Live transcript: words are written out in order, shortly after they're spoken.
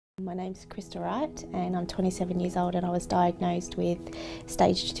My name's Krista Wright and I'm 27 years old and I was diagnosed with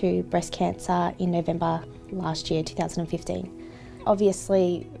stage 2 breast cancer in November last year, 2015.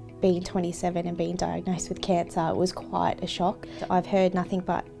 Obviously, being 27 and being diagnosed with cancer was quite a shock. I've heard nothing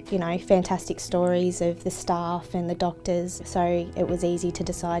but, fantastic stories of the staff and the doctors, so it was easy to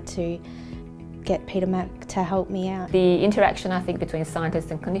decide to get Peter Mac to help me out. The interaction, I think, between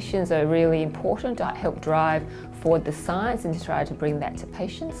scientists and clinicians are really important to help drive forward the science and to try to bring that to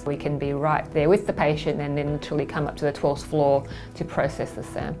patients. We can be right there with the patient and then literally come up to the 12th floor to process the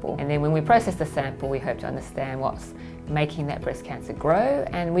sample. And then when we process the sample, we hope to understand what's making that breast cancer grow,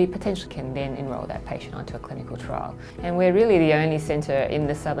 and we potentially can then enrol that patient onto a clinical trial. And we're really the only centre in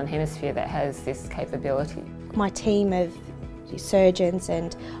the Southern Hemisphere that has this capability. My team of surgeons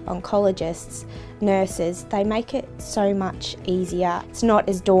and oncologists, nurses, they make it so much easier. It's not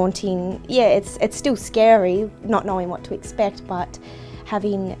as daunting. Yeah, it's still scary not knowing what to expect, but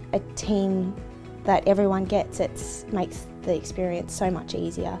having a team that everyone gets, it makes the experience so much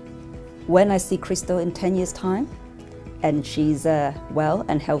easier. When I see Crystal in 10 years' time and she's well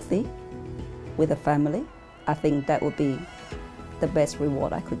and healthy with a family, I think that would be the best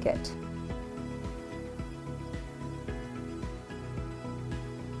reward I could get.